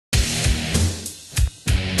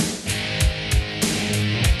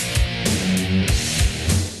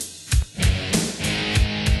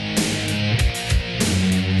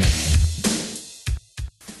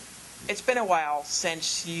a while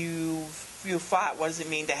since you fought. What does it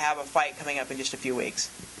mean to have a fight coming up in just a few weeks?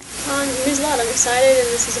 It means a lot. I'm excited, and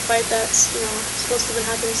this is a fight that's supposed to have been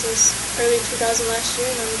happening since early 2000 last year,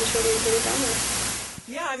 and I'm just ready to get it done with.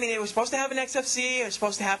 Yeah, I mean, it was supposed to happen in XFC. It was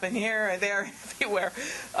supposed to happen here, there, everywhere.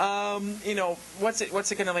 What's it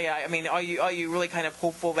going to be? I mean, are you really kind of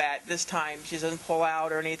hopeful that this time she doesn't pull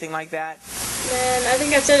out or anything like that? Man, I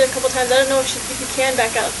think I've said it a couple times. I don't know if you can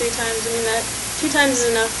back out 3 times. I mean, that 2 times is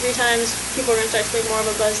enough. 3 times, people are going to start to make more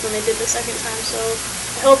of a buzz than they did the second time. So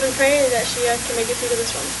I hope and pray that she can make it through to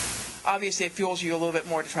this one. Obviously, it fuels you a little bit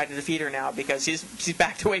more to try to defeat her now because she's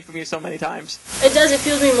backed away from you so many times. It does. It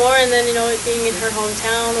fuels me more, and then it being in her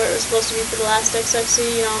hometown where it was supposed to be for the last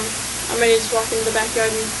XFC, I'm ready to just walk into the backyard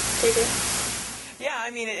and take it. Yeah, I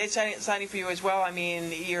mean, it's exciting for you as well. I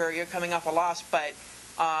mean, you're coming off a loss, but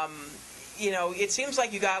it seems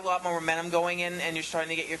like you got a lot more momentum going in, and you're starting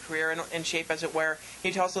to get your career in shape, as it were. Can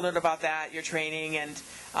you tell us a little bit about that, your training, and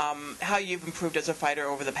how you've improved as a fighter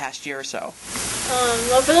over the past year or so?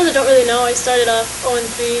 Well, for those that don't really know, I started off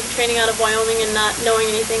 0-3, training out of Wyoming and not knowing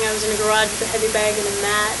anything. I was in a garage with a heavy bag and a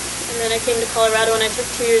mat, and then I came to Colorado and I took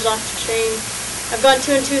 2 years off to train. I've gone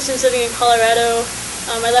 2-2 since living in Colorado.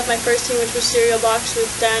 I left my first team, which was Serial Box,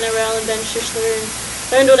 with Diana Rell and Ben Schischler, and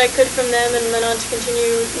learned what I could from them, and went on to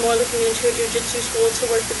continue more looking into a jiu-jitsu school to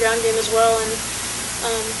work the ground game as well. And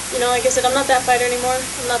like I said, I'm not that fighter anymore.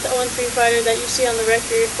 I'm not the 0-3 fighter that you see on the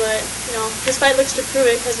record, but this fight looks to prove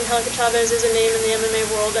it, because Angelica Chavez is a name in the MMA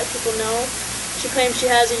world that people know. She claims she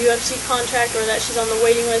has a UFC contract, or that she's on the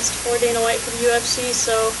waiting list for Dana White for the UFC,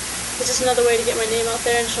 so it's just another way to get my name out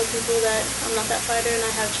there and show people that I'm not that fighter and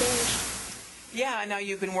I have changed. Yeah, now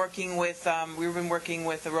you've been working with, we've been working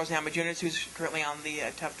with Rosanna Majunas, who's currently on the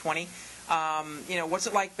Tough 20. What's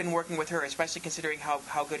it like been working with her, especially considering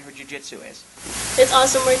how good her jiu-jitsu is? It's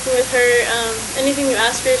awesome working with her. Anything you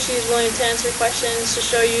ask her, she's willing to answer questions, to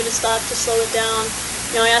show you, to stop, to slow it down.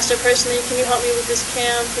 I asked her personally, can you help me with this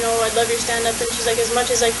camp? I'd love your stand-up. And she's like, as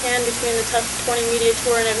much as I can, between the Tough 20 media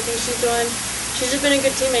tour and everything she's doing. She's just been a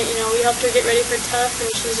good teammate. We helped her get ready for Tough, and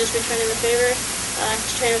she's just returning the favor.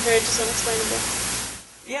 To train with her, it's just unexplainable.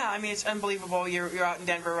 Yeah, I mean, it's unbelievable. You're out in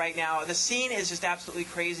Denver right now. The scene is just absolutely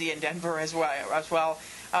crazy in Denver as well.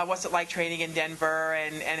 What's it like training in Denver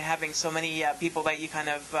and having so many people that you kind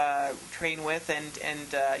of train with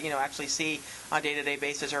and actually see on a day-to-day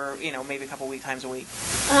basis, or maybe a couple times a week?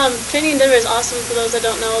 Training in Denver is awesome. For those that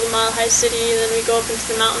don't know, the Mile High City, and then we go up into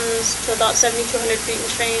the mountains to about 7,200 feet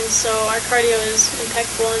and train. So our cardio is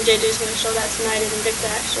impeccable, and JJ's going to show that tonight at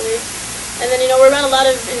Invicta, actually. And then, we're around a lot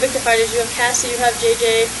of Invicta fighters. You have Cassie, you have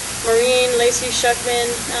JJ, Maureen, Lacey Shuckman.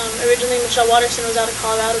 Originally, Michelle Watterson was out of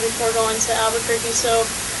Colorado before going to Albuquerque. So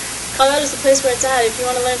Colorado's the place where it's at. If you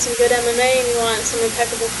want to learn some good MMA and you want some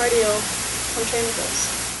impeccable cardio, come train with us.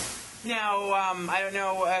 Now, I don't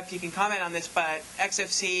know if you can comment on this, but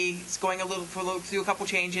XFC is going through a couple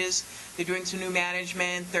changes. They're doing some new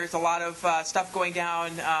management. There's a lot of stuff going down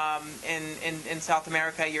in South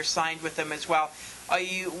America. You're signed with them as well.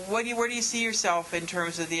 Where do you see yourself in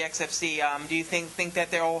terms of the XFC? Do you think that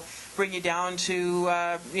they'll bring you down to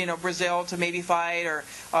Brazil to maybe fight, or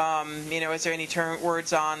is there any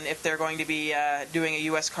words on if they're going to be doing a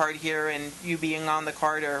U.S. card here and you being on the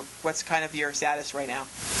card, or what's kind of your status right now?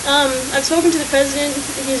 I've spoken to the president.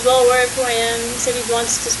 He's well aware of who I am. He said he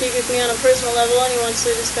wants to speak with me on a personal level, and he wants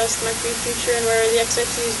to discuss my future and where the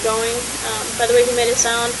XFC is going. By the way he made it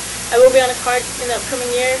sound, I will be on a card in the upcoming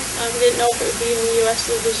year. We didn't know if it would be in the U.S.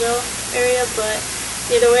 or the Brazil area, but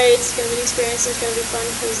either way, it's going to be an experience. It's going to be fun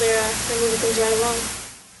because they're moving things right along.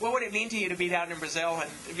 What would it mean to you to be down in Brazil and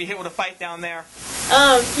be able to fight down there?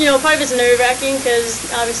 Part of it's nerve-wracking because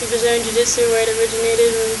obviously Brazilian Jiu-Jitsu, where it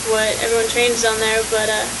originated and what everyone trains down there, but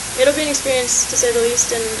it'll be an experience to say the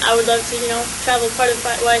least, and I would love to, travel. Part of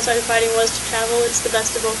why I started fighting was to travel. It's the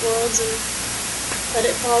best of both worlds, and let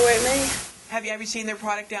it fall where it may. Have you ever seen their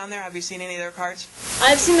product down there? Have you seen any of their cards?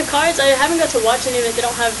 I've seen the cards. I haven't got to watch any of it. They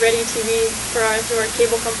don't have Ready TV through our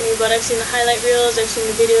cable company, but I've seen the highlight reels. I've seen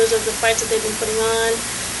the videos of the fights that they've been putting on,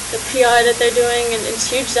 the PR that they're doing, and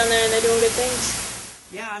it's huge down there, and they're doing good things.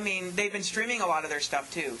 Yeah, I mean, they've been streaming a lot of their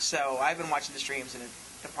stuff, too, so I've been watching the streams, and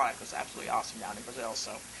the product was absolutely awesome down in Brazil,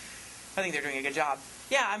 so I think they're doing a good job.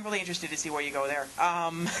 Yeah, I'm really interested to see where you go there.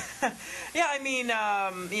 Yeah, I mean,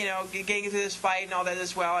 getting into this fight and all that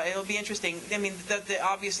as well, it'll be interesting. I mean,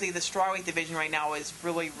 obviously the strawweight division right now is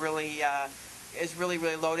really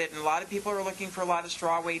loaded, and a lot of people are looking for a lot of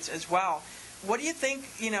strawweights as well. What do you think,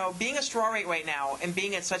 being a strawweight right now and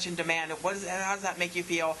being in such in demand, how does that make you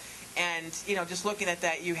feel? And just looking at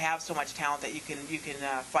that, you have so much talent that you can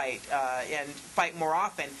fight and fight more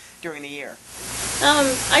often during the year.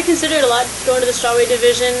 I consider it a lot going to the strawweight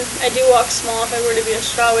division. I do walk small if I were to be a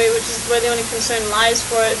strawweight, which is where the only concern lies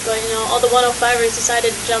for it. But all the 105ers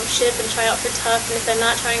decided to jump ship and try out for tough. And if they're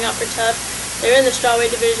not trying out for tough, they're in the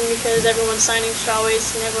strawweight division because everyone's signing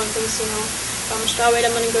strawweights and everyone thinks, if I'm a strawweight,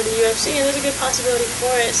 I'm going to go to the UFC, and there's a good possibility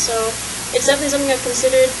for it. So it's definitely something I've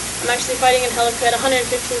considered. I'm actually fighting in Angelica at 115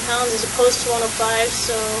 pounds as opposed to 105,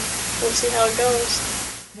 so we'll see how it goes.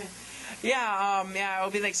 Yeah,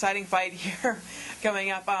 it'll be an exciting fight here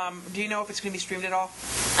coming up. Do you know if it's going to be streamed at all?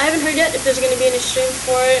 I haven't heard yet if there's going to be any stream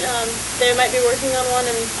for it. They might be working on one,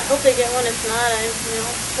 and I hope they get one. If not,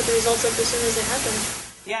 I'll put the results up as soon as they happen.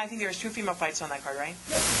 Yeah, I think there's 2 female fights on that card, right?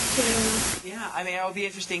 Yeah, I mean, it would be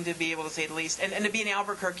interesting to be able to say the least, and to be in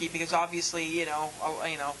Albuquerque, because obviously,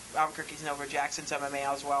 Albuquerque's known for Jackson's MMA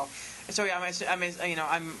as well. And so yeah,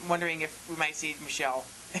 I'm wondering if we might see Michelle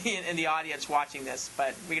in the audience watching this,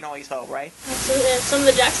 but we can always hope, right? Absolutely, and some of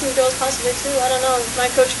the Jackson girls possibly too. I don't know. My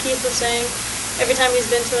coach Keith was saying every time he's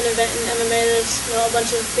been to an event in MMA, there's a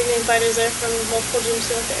bunch of big name fighters there from multiple gyms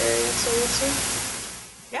throughout the area. So we'll see.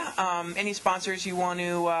 Yeah. Any sponsors you want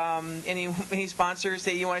to? Any sponsors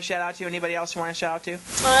that you want to shout out to? Anybody else you want to shout out to?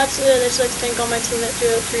 Absolutely. I'd just like to thank all my team at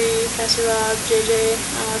 303, Cassie Rob, JJ,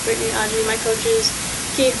 Brittany, Audrey, my coaches,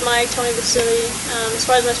 Keith, Mike, Tony Vasily. As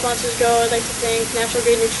far as my sponsors go, I'd like to thank Natural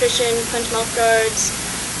Grade Nutrition, Punch Mouth Guards,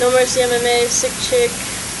 No Mercy MMA, Sick Chick.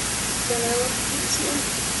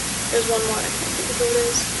 There's one more. I can't think of who it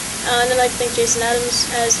is. And then I'd like to thank Jason Adams,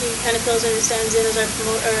 as he kind of fills in and stands in as our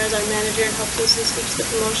manager and helps us and speaks the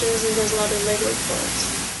promotions and does a lot of legwork for us.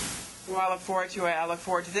 Well, I look forward to it. I look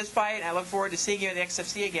forward to this fight, and I look forward to seeing you at the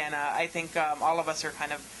XFC again. I think all of us are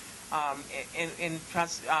kind of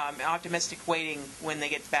optimistic waiting when they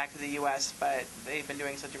get back to the U.S., but they've been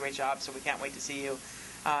doing such a great job, so we can't wait to see you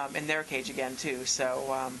in their cage again, too.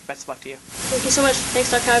 So best of luck to you. Thank you so much.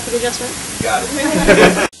 Thanks, Dr. Kyle, for the adjustment. Got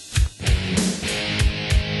it.